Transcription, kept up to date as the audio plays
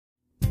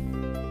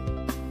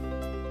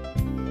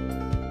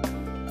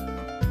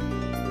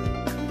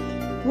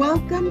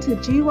Welcome to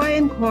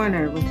GYN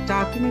Corner with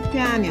Dr.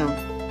 McDaniel,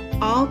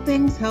 all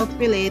things health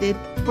related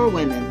for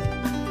women.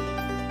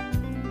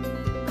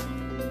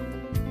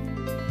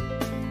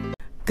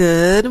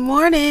 Good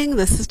morning.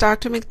 This is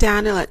Dr.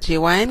 McDaniel at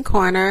GYN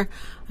Corner.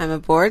 I'm a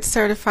board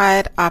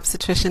certified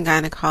obstetrician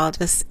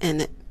gynecologist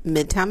in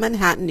Midtown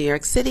Manhattan, New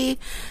York City,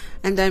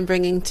 and I'm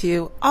bringing to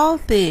you all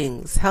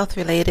things health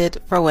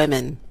related for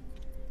women.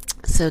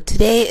 So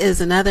today is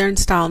another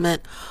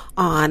installment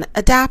on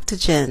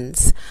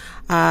adaptogens.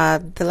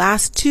 The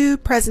last two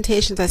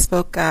presentations I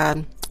spoke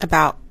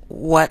about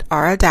what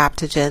are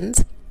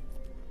adaptogens,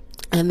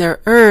 and they're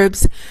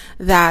herbs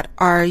that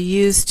are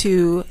used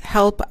to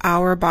help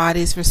our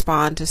bodies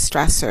respond to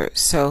stressors.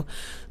 So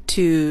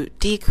to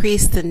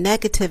decrease the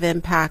negative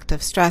impact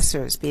of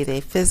stressors, be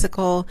they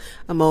physical,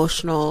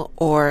 emotional,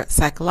 or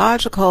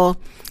psychological,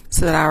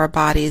 so that our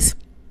bodies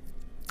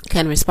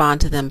can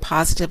respond to them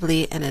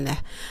positively and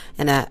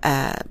in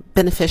a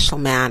beneficial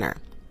manner.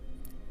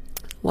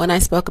 One I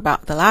spoke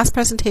about the last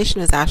presentation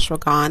is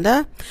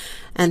ashwagandha,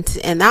 and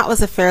that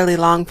was a fairly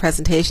long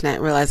presentation. I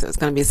didn't realize it was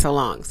going to be so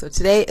long. So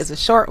today is a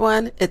short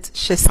one. It's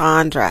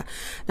schisandra.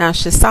 Now,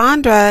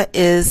 schisandra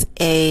is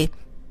a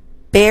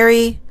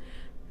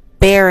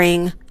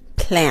berry-bearing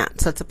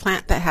plant. So it's a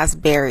plant that has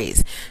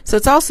berries. So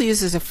it's also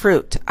used as a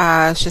fruit.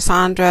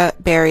 Schisandra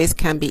berries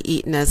can be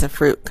eaten as a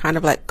fruit, kind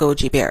of like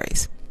goji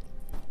berries.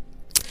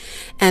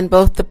 And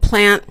both the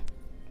plant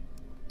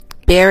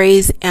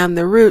berries and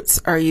the roots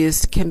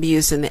can be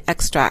used in the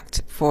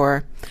extract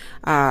for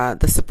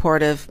the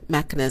supportive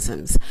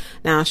mechanisms.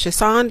 Now,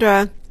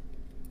 schisandra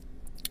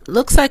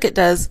looks like it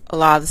does a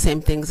lot of the same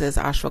things as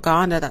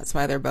ashwagandha. That's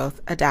why they're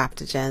both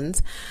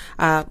adaptogens.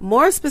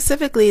 More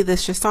specifically, the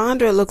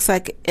schisandra looks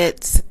like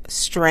its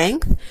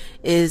strength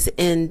is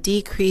in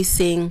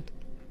decreasing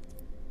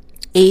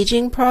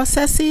aging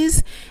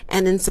processes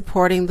and in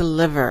supporting the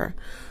liver.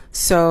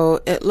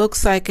 So it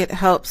looks like it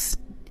helps.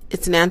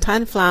 It's an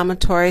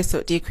anti-inflammatory, so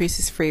it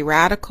decreases free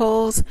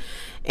radicals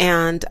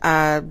and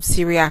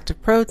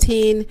C-reactive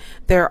protein.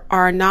 There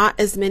are not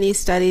as many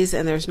studies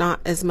and there's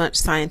not as much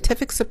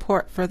scientific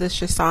support for the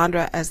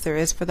schisandra as there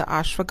is for the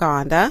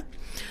ashwagandha,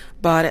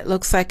 but it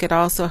looks like it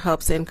also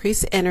helps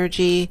increase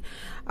energy.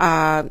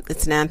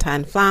 It's an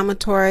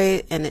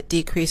anti-inflammatory and it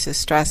decreases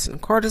stress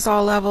and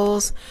cortisol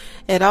levels.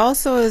 It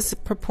also is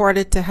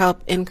purported to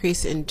help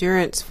increase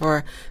endurance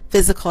for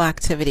physical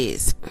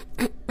activities.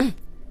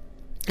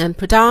 And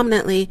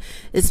predominantly,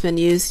 it's been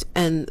used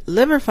in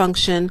liver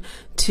function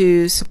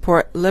to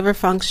support liver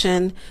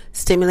function,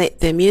 stimulate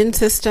the immune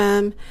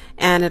system,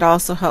 and it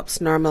also helps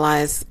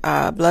normalize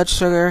blood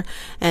sugar.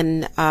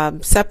 And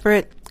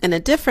separate, in a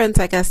difference,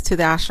 I guess, to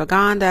the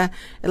ashwagandha,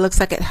 it looks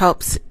like it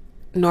helps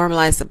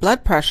normalize the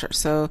blood pressure.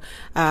 So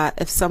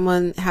if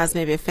someone has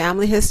maybe a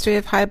family history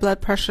of high blood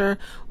pressure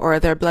or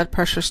their blood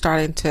pressure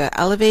starting to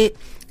elevate,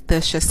 the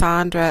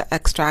schisandra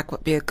extract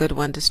would be a good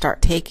one to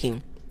start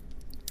taking.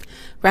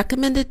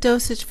 Recommended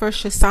dosage for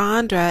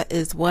schisandra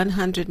is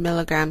 100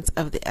 milligrams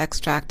of the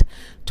extract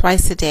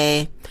twice a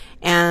day.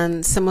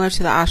 And similar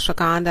to the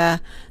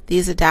ashwagandha,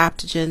 these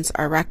adaptogens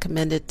are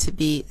recommended to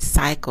be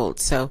cycled.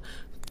 So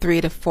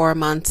 3 to 4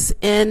 months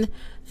in,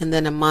 and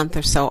then a month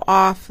or so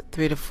off,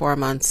 3 to 4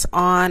 months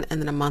on, and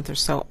then a month or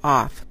so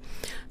off.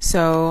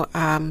 So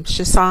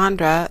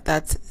schisandra,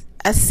 that's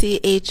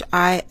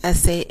schisandra.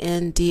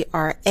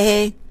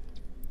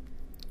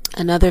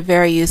 Another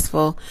very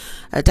useful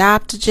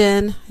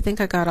adaptogen. I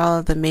think I got all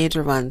of the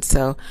major ones.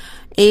 So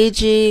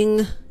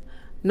aging,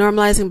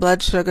 normalizing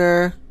blood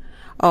sugar.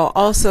 Oh,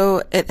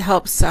 also it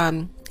helps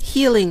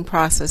healing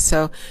process.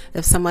 So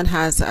if someone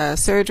has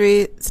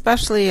surgery,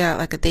 especially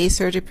like a day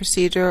surgery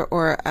procedure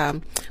or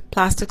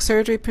plastic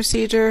surgery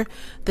procedure,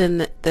 then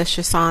the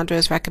schisandra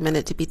is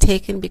recommended to be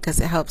taken because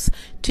it helps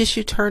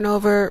tissue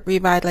turnover,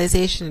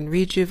 revitalization, and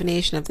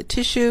rejuvenation of the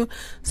tissue.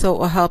 So it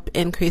will help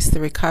increase the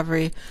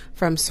recovery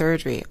from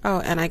surgery. Oh,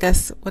 and I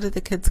guess, what did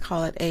the kids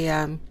call it?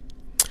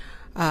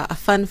 A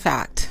fun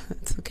fact.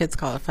 That's what the kids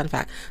call it, a fun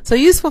fact. So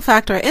useful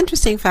fact or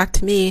interesting fact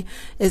to me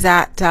is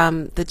that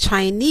the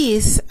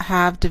Chinese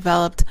have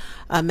developed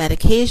a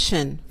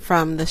medication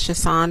from the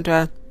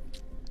schisandra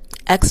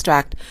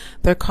extract.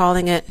 They're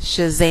calling it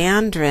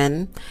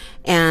schizandrin,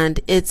 and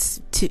it's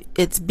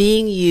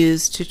being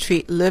used to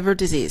treat liver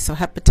disease, so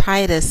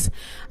hepatitis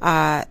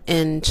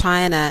in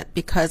China,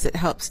 because it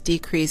helps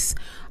decrease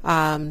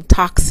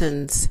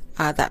toxins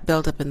that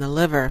build up in the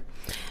liver.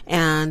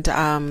 And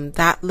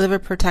that liver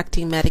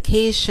protecting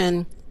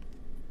medication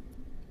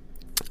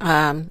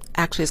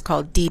actually is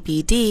called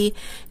DBD,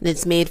 and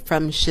it's made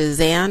from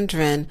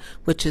schizandrin,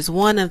 which is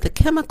one of the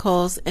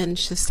chemicals in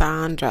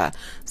schisandra.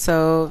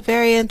 So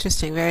very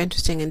interesting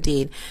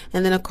indeed.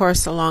 And then, of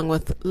course, along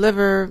with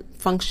liver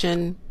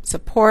function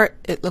support,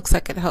 it looks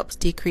like it helps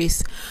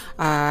decrease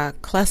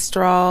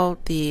cholesterol,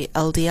 the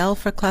LDL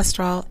for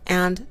cholesterol,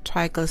 and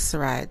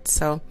triglycerides.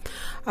 So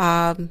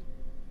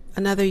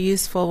another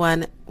useful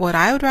one, what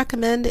I would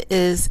recommend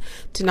is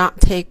to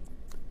not take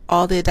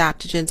all the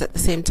adaptogens at the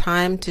same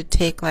time, to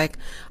take like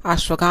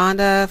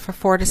ashwagandha for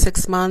 4 to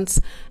 6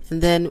 months,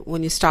 and then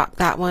when you stop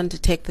that one, to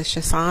take the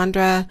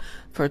Schisandra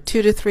for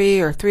 2 to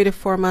 3 or 3 to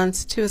 4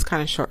 months. 2 is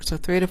kind of short, so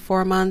 3 to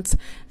 4 months,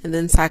 and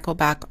then cycle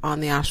back on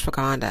the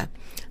ashwagandha.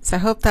 So I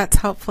hope that's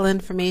helpful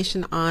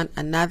information on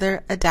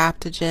another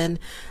adaptogen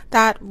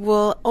that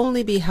will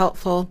only be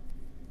helpful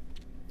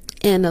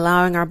in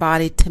allowing our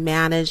body to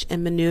manage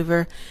and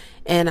maneuver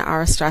in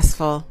our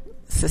stressful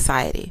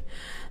society.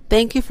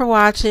 Thank you for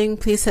watching.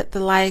 Please hit the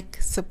like,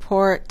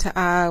 support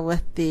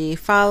with the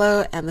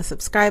follow and the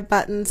subscribe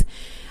buttons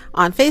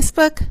on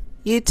Facebook,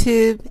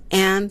 YouTube,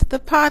 and the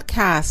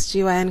podcast,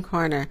 GYN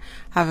Corner.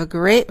 Have a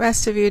great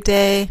rest of your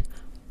day.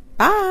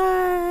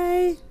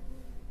 Bye.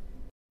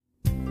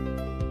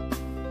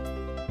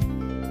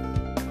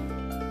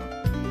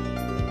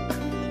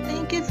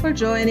 Thank you for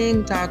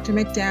joining Dr.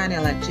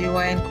 McDaniel at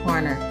GYN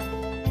Corner,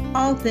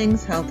 all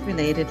things health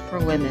related for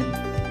women.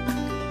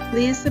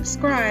 Please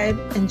subscribe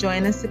and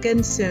join us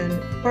again soon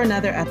for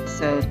another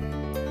episode.